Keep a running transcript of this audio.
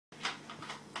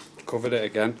covered it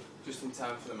again. Just in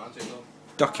time for the magic though.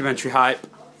 Documentary hype.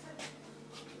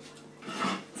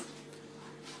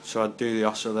 So I'd do the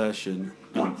oscillation.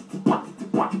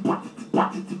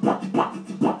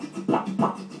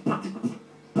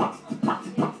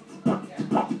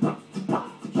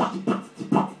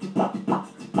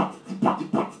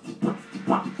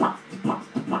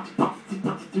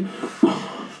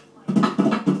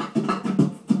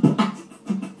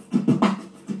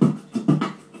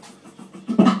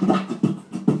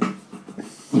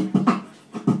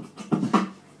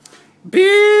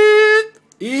 Beep!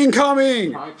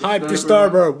 Incoming! Hype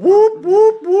disturber! Whoop,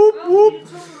 whoop, whoop, whoop!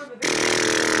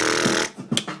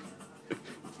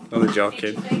 Only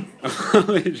joking.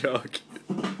 Only joking.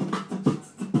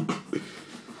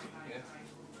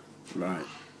 Right.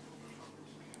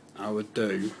 I would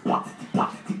do.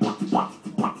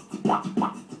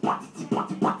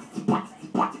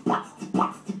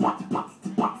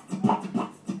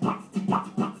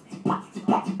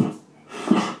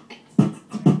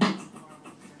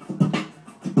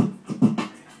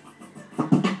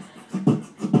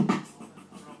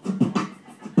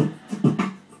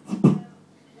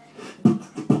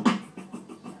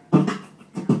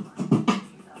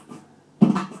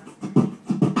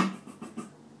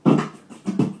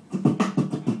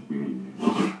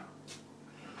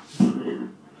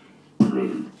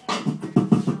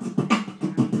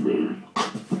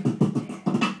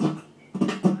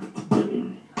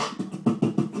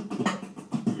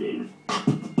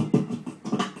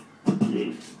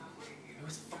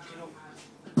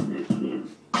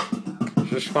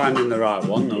 Just finding the right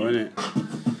one though, isn't it?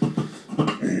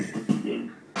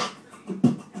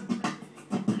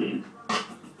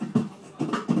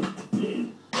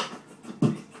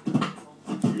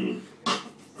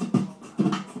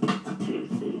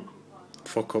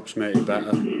 Fuck ups make it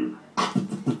better.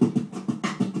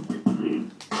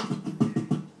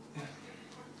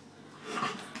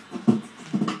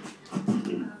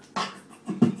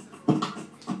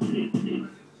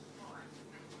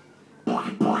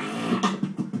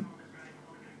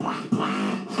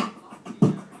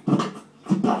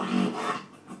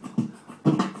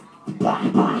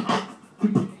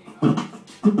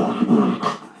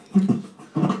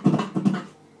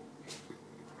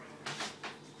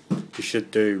 You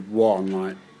should do one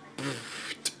like,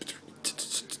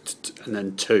 and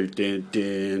then two, din,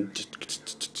 din,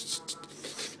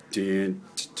 din,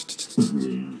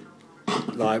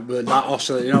 like with that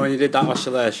oscillation. You know when you did that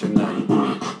oscillation then.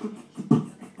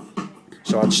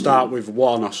 So I'd start with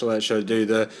one oscillation.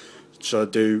 So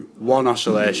do one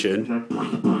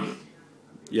oscillation.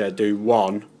 Yeah, do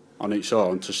one on its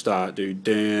own to start. Do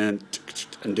din,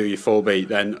 and do your full beat.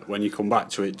 Then when you come back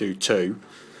to it, do two.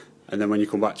 And then when you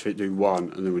come back to it, do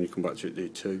one, and then when you come back to it, do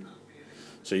two.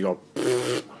 So you go. You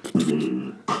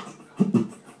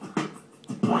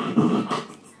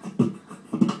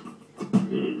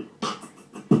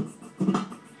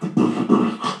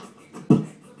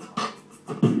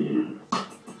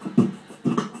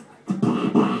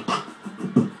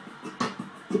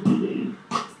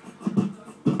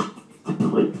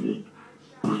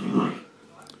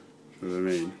know what I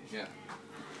mean? Yeah.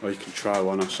 Or you can try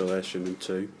one oscillation and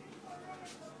two.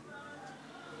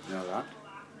 You know that?